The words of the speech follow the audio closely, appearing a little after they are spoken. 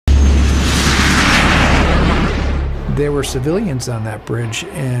There were civilians on that bridge,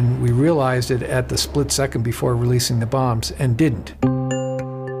 and we realized it at the split second before releasing the bombs and didn't.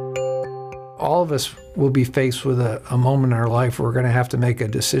 All of us will be faced with a moment in our life where we're going to have to make a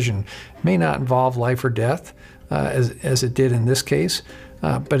decision. It may not involve life or death, as it did in this case,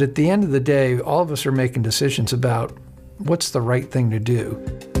 but at the end of the day, all of us are making decisions about what's the right thing to do.